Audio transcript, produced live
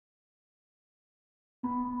This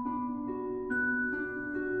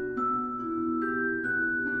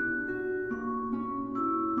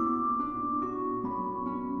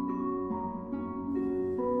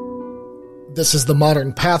is The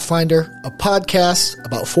Modern Pathfinder, a podcast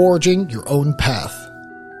about forging your own path.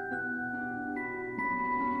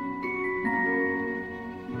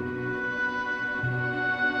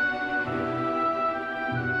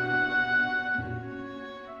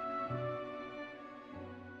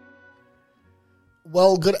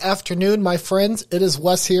 Well, good afternoon, my friends. It is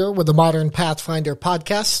Wes here with the Modern Pathfinder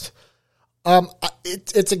podcast.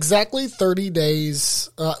 It's exactly 30 days,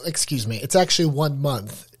 it's actually 1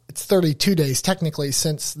 month. It's 32 days, technically,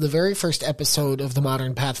 since the very first episode of the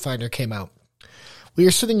Modern Pathfinder came out. We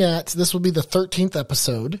are sitting at, this will be the 13th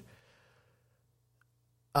episode.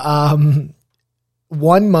 1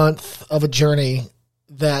 month of a journey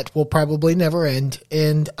that will probably never end.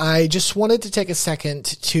 And I just wanted to take a second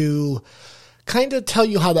to kind of tell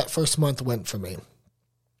you how that first month went for me.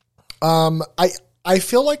 I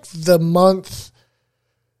feel like the month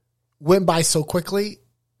went by so quickly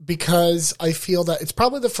because I feel that it's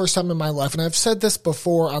probably the first time in my life, and I've said this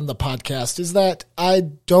before on the podcast, is that I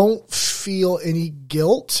don't feel any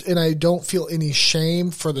guilt and I don't feel any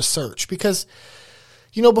shame for the search. Because,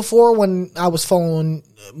 you know, before when I was following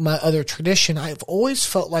my other tradition, I've always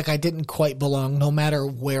felt like I didn't quite belong no matter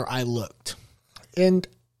where I looked. And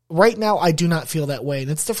right now I do not feel that way,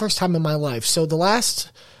 and it's the first time in my life. So the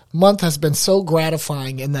last month has been so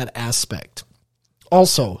gratifying in that aspect.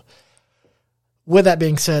 Also, with that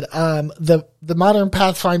being said, the Modern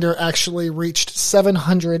Pathfinder actually reached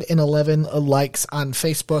 711 likes on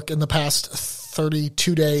Facebook in the past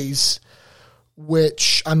 32 days,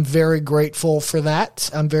 which I'm very grateful for that.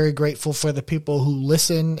 I'm very grateful for the people who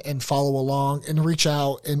listen and follow along and reach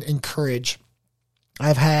out and encourage.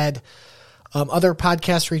 I've had other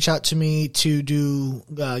podcasts reach out to me to do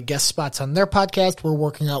guest spots on their podcast. We're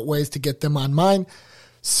working out ways to get them on mine.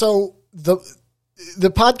 So the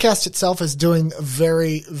podcast itself is doing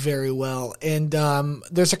very, very well. And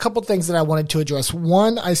there's a couple things that I wanted to address.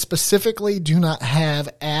 One, I specifically do not have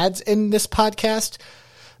ads in this podcast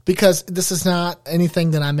because this is not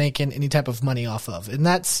anything that I'm making any type of money off of. And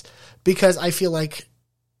that's because I feel like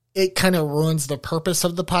it kind of ruins the purpose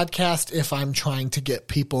of the podcast if I'm trying to get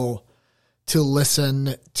people to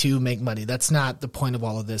listen to make money. That's not the point of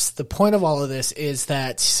all of this. The point of all of this is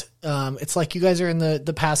that it's like you guys are in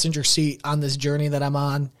the passenger seat on this journey that I'm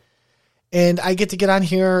on. And I get to get on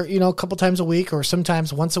here, you know, a couple times a week or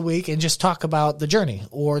sometimes once a week and just talk about the journey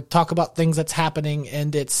or talk about things that's happening.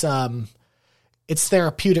 And it's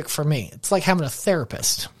therapeutic for me. It's like having a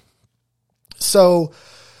therapist. So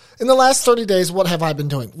in the last 30 days, what have I been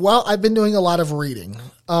doing? Well, I've been doing a lot of reading.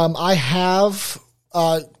 I have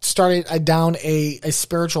started down a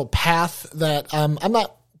spiritual path that I'm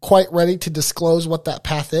not quite ready to disclose what that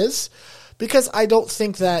path is, because I don't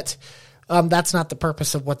think that that's not the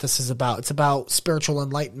purpose of what this is about. It's about spiritual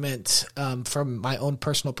enlightenment from my own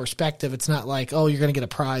personal perspective. It's not like, oh, you're going to get a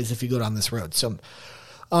prize if you go down this road. So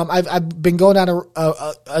I've been going down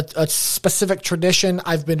a specific tradition.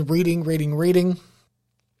 I've been reading.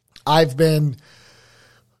 I've been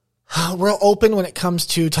real open when it comes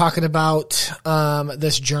to talking about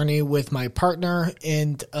this journey with my partner,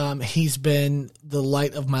 and he's been the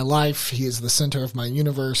light of my life. He is the center of my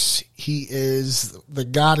universe. He is the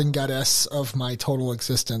god and goddess of my total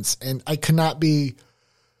existence, and I could not be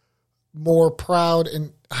more proud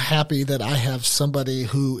and happy that I have somebody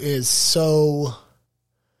who is so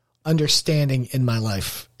understanding in my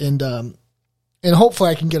life. And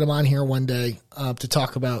hopefully I can get him on here one day to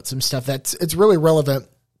talk about some stuff it's really relevant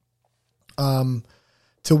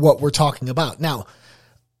to what we're talking about. Now,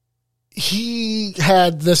 he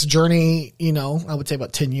had this journey, you know, I would say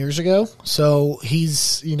about 10 years ago. So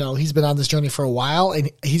he's been on this journey for a while, and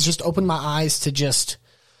he's just opened my eyes to just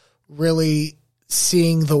really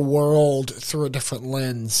seeing the world through a different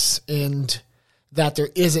lens, and that there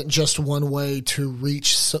isn't just one way to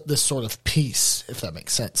reach this sort of peace, if that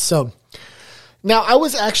makes sense. So now I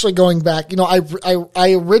was actually going back, you know,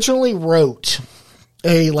 I originally wrote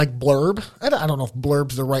a blurb. I don't know if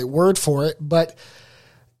blurb's the right word for it, but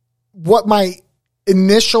what my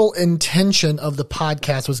initial intention of the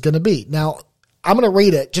podcast was going to be. Now I'm going to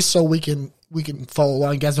read it just so we can follow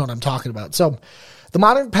along. You guys know what I'm talking about. So The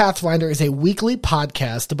Modern Pathfinder is a weekly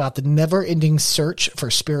podcast about the never-ending search for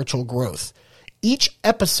spiritual growth. Each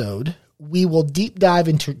episode, we will deep dive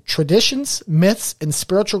into traditions, myths, and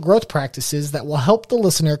spiritual growth practices that will help the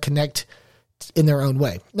listener connect in their own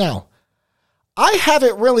way. Now, I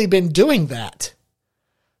haven't really been doing that.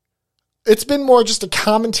 It's been more just a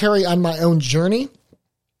commentary on my own journey.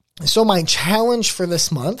 So my challenge for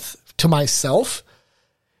this month to myself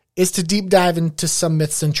is to deep dive into some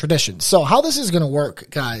myths and traditions. So how this is going to work,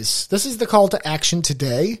 guys, this is the call to action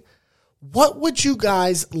today. What would you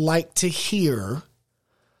guys like to hear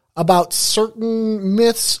about certain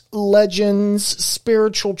myths, legends,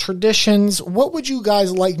 spiritual traditions? What would you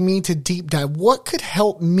guys like me to deep dive? What could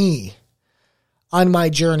help me on my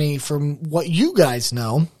journey from what you guys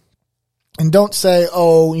know? And don't say,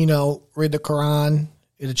 oh, read the Quran,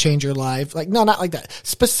 it'll change your life. Like, no, not like that.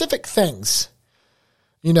 Specific things.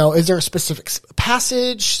 Is there a specific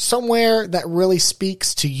passage somewhere that really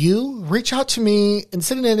speaks to you? Reach out to me and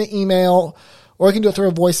send it in an email, or you can do it through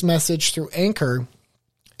a voice message through Anchor.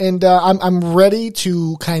 And I'm ready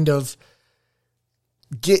to kind of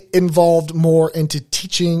get involved more into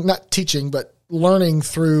not teaching, but learning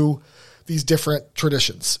through these different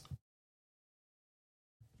traditions.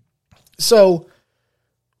 So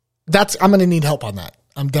I'm going to need help on that.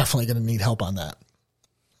 I'm definitely going to need help on that.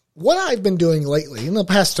 What I've been doing lately in the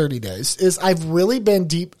past 30 days is I've really been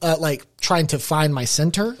deep, trying to find my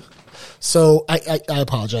center. So I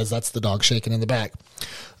apologize. That's the dog shaking in the back.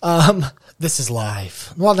 This is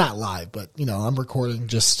live. Well, not live, but I'm recording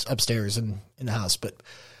just upstairs in the house, but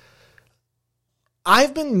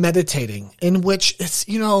I've been meditating, in which it's,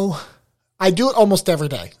 I do it almost every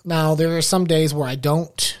day. Now there are some days where I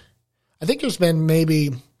don't. I think there's been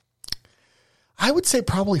maybe, I would say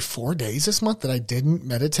probably 4 days this month that I didn't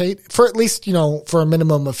meditate for at least, for a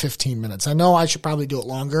minimum of 15 minutes. I know I should probably do it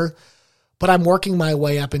longer, but I'm working my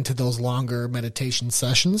way up into those longer meditation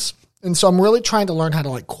sessions. And so I'm really trying to learn how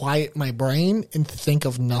to quiet my brain and think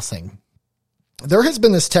of nothing. There has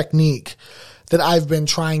been this technique that I've been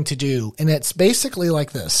trying to do, and it's basically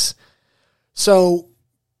like this. So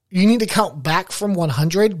you need to count back from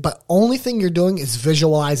 100, but only thing you're doing is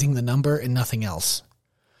visualizing the number and nothing else,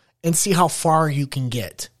 and see how far you can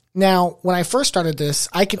get. Now, when I first started this,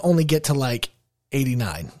 I could only get to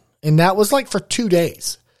 89, and that was for 2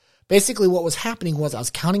 days. Basically what was happening was I was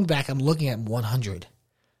counting back. I'm looking at 100.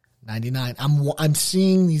 99. I'm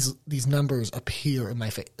seeing these numbers appear in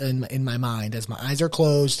my mind as my eyes are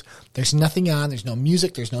closed. There's nothing on. There's no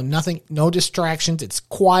music. There's nothing. No distractions. It's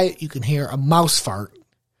quiet. You can hear a mouse fart.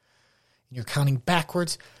 You're counting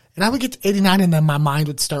backwards, and I would get to 89, and then my mind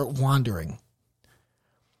would start wandering.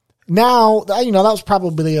 Now, that was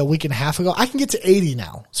probably a week and a half ago. I can get to 80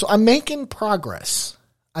 now, so I'm making progress.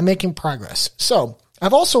 So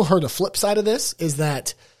I've also heard a flip side of this is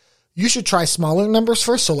that you should try smaller numbers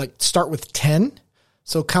first. So start with 10.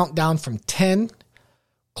 So count down from 10,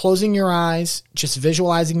 closing your eyes, just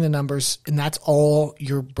visualizing the numbers. And that's all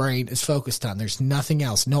your brain is focused on. There's nothing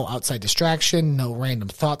else. No outside distraction, no random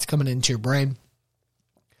thoughts coming into your brain.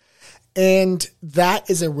 And that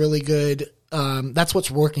is a really good, that's what's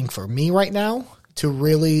working for me right now to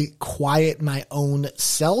really quiet my own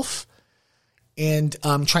self and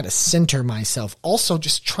try to center myself. Also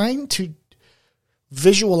just trying to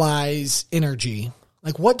visualize energy.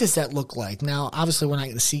 What does that look like? Now, obviously, we're not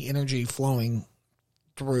going to see energy flowing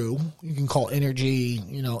through. You can call energy,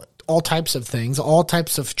 all types of things. All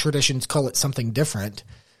types of traditions call it something different.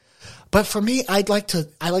 But for me, I like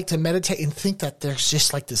to meditate and think that there's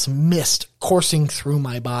just this mist coursing through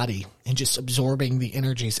my body and just absorbing the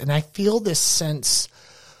energies. And I feel this sense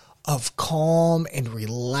of calm and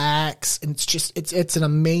relax. And it's an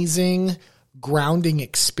amazing grounding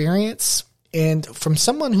experience. And from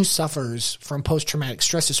someone who suffers from post-traumatic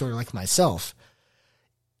stress disorder like myself,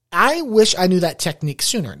 I wish I knew that technique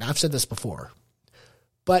sooner. Now, I've said this before,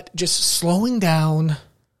 but just slowing down,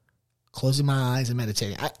 closing my eyes and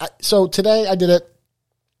meditating. So today I did it.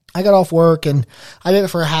 I got off work and I did it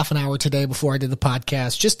for a half an hour today before I did the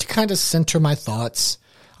podcast, just to kind of center my thoughts.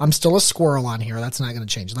 I'm still a squirrel on here. That's not going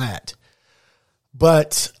to change that.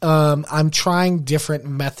 But I'm trying different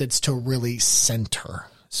methods to really center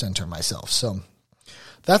myself. So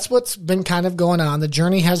that's what's been kind of going on. The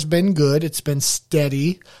journey has been good. It's been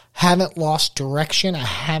steady. Haven't lost direction. I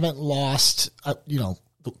haven't lost,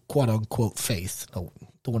 quote unquote faith. Don't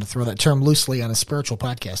want to throw that term loosely on a spiritual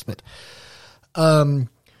podcast, but, and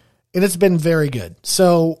it's been very good.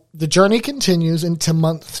 So the journey continues into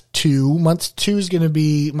month 2. Month 2 is going to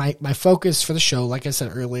be my focus for the show. Like I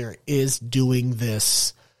said earlier, is doing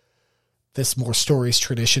this more stories,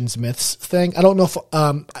 traditions, myths thing. I don't know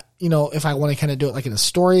if I want to kind of do it in a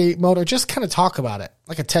story mode or just kind of talk about it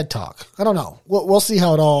like a TED Talk. I don't know. We'll see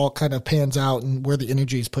how it all kind of pans out and where the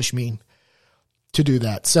energies push me to do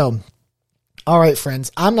that. So, all right,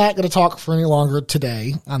 friends, I'm not going to talk for any longer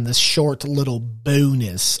today on this short little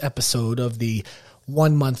bonus episode of the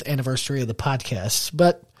 1 month anniversary of the podcast,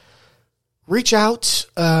 but reach out,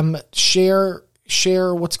 share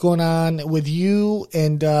share what's going on with you,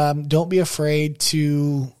 and don't be afraid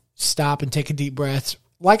to stop and take a deep breath.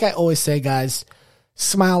 Like I always say, guys,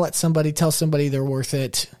 smile at somebody, tell somebody they're worth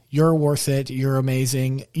it. You're worth it. You're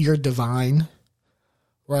amazing. You're divine,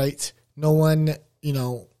 right? No one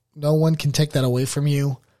can take that away from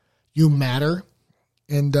you. You matter.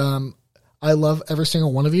 And I love every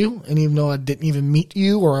single one of you. And even though I didn't even meet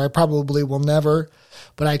you, or I probably will never,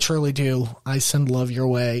 but I truly do, I send love your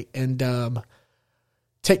way. And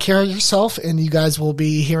take care of yourself. And you guys will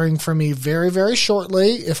be hearing from me very, very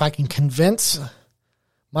shortly if I can convince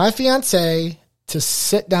my fiance to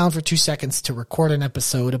sit down for 2 seconds to record an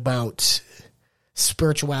episode about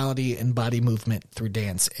spirituality and body movement through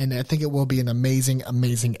dance. And I think it will be an amazing,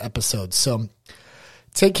 amazing episode. So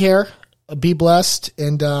take care, be blessed,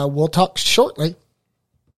 and we'll talk shortly.